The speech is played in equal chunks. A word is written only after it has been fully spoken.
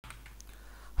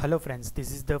Hello friends,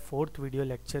 this is the fourth video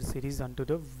lecture series onto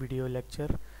the video lecture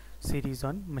series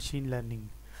on machine learning.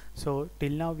 So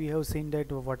till now we have seen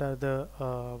that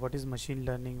what is machine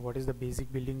learning, what is the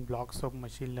basic building blocks of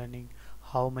machine learning,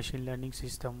 how machine learning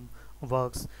system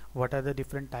works, what are the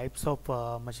different types of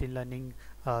machine learning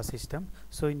system.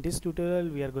 So in this tutorial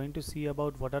we are going to see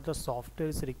about what are the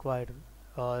softwares required.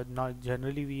 Not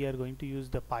generally we are going to use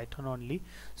the Python only.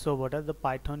 So what are the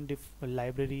Python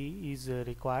library is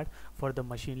required for the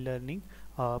machine learning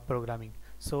programming.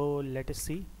 So let us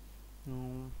see.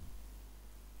 Mm,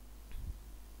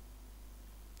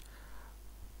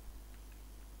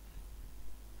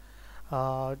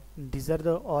 these are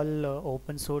the all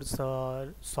open source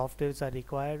softwares are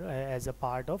required as a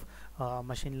part of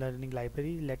machine learning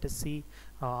library. Let us see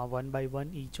one by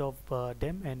one each of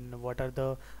them and what are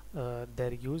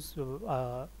their use.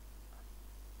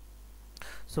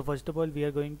 So first of all we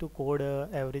are going to code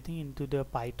everything into the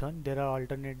Python. There are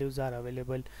alternatives are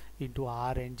available into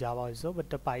R and Java also, but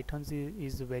the Python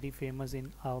is very famous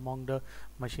in among the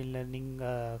machine learning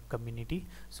community.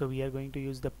 So we are going to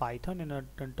use the Python, and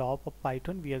on top of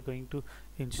Python we are going to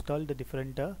install the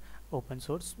different open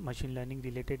source machine learning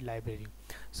related library.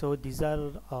 So these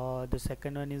are the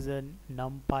second one is a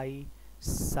Numpy,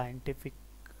 scientific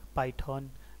Python,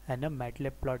 and a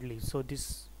Matplotlib. So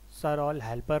this are all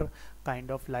helper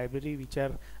kind of library which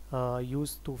are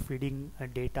used to feeding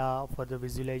data for the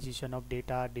visualization of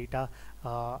data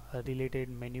related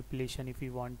manipulation. If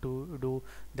you want to do,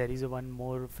 there is one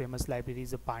more famous library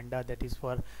is a Panda, that is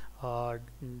for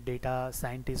data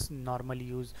scientists normally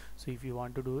use. So if you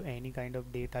want to do any kind of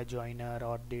data joiner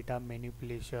or data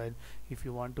manipulation, if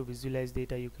you want to visualize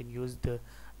data, you can use the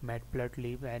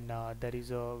Matplotlib, and there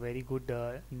is a very good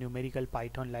numerical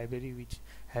Python library which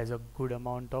has a good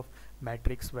amount of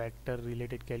matrix vector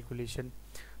related calculation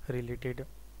related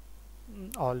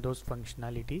all those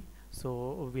functionality.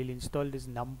 So we'll install this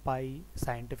Numpy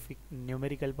scientific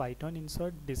numerical Python,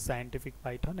 insert this scientific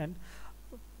Python, and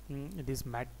this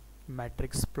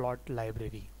matrix plot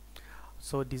library.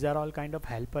 So these are all kind of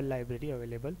helper library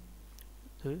available.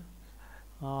 So,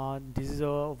 this is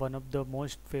one of the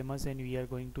most famous, and we are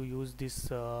going to use this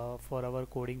for our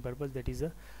coding purpose, that is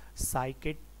a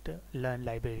Scikit-Learn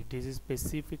Library. This is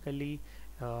specifically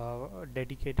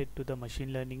dedicated to the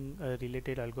machine learning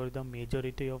related algorithm.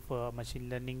 Majority of machine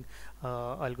learning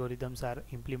algorithms are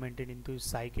implemented into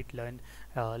Scikit-Learn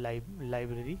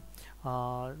library.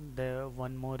 The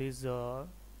one more is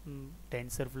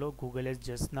TensorFlow. Google has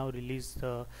just now released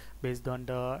based on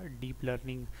the deep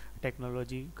learning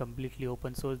technology, completely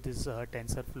open source, this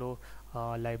TensorFlow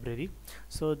library.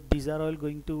 So these are all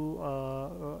going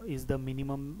to is the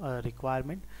minimum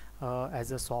requirement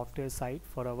as a software side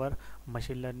for our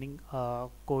machine learning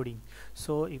coding.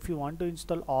 So if you want to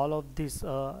install all of this,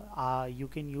 you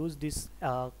can use this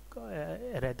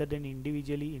rather than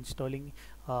individually installing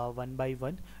one by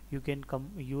one. You can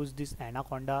use this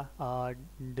Anaconda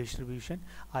distribution.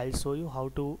 I'll show you how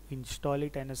to install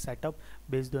it and set up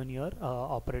based on your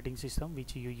operating system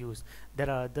which you use. There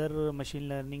are other machine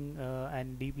learning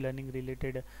and deep learning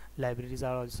related libraries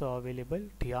are also available,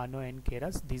 Theano and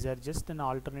Keras. These are just an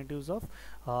alternatives of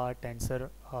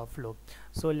TensorFlow.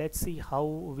 So let's see how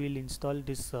we'll install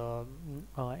this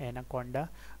Anaconda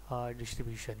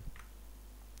distribution.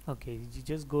 Okay, you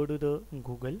just go to the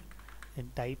Google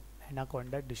and type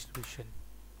Anaconda distribution.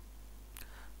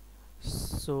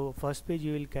 So first page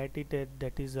you will get it,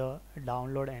 that is a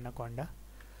download Anaconda.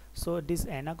 So this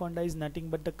Anaconda is nothing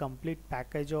but the complete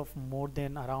package of more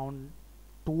than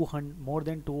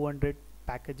 200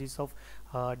 packages of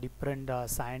different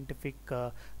scientific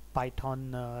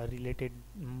Python related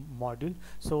module.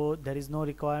 So there is no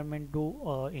requirement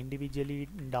to individually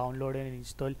download and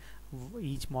install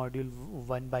each module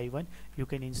one by one. You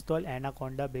can install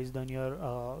Anaconda based on your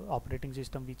operating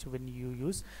system which when you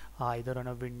use, either on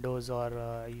a Windows or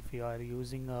if you are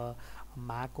using a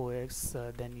Mac OS,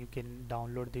 then you can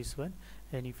download this one,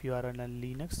 and if you are on a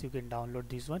Linux you can download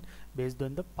this one based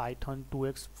on the Python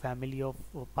 2x family of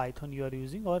Python you are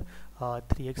using, or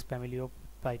 3x family of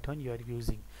Python you are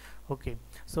using. Okay,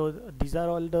 so these are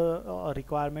all the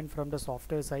requirement from the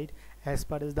software side. As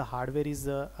far as the hardware is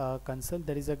concerned,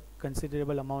 there is a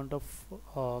considerable amount of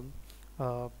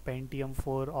Pentium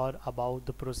 4 or above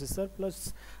the processor,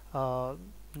 plus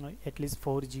at least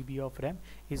 4 GB of RAM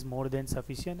is more than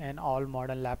sufficient, and all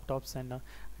modern laptops and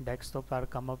desktops are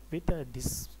come up with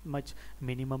this much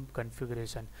minimum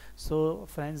configuration. So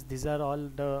friends, these are all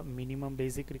the minimum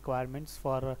basic requirements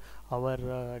for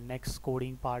our next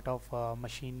coding part of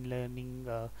machine learning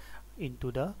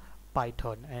into the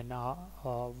Python, and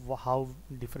how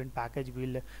different package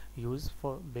we'll use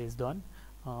for based on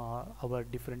our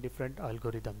different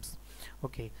algorithms.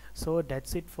 Okay, so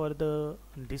that's it for the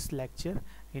this lecture.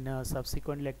 In a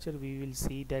subsequent lecture we will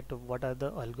see that what are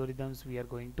the algorithms we are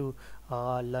going to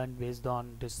learn based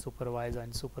on this supervised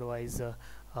unsupervised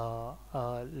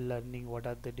learning, what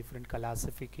are the different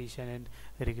classification and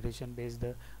regression based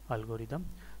algorithm.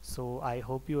 So I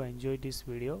hope you enjoyed this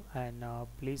video, and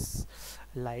please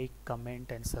like,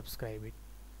 comment and subscribe it.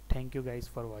 Thank you guys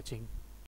for watching.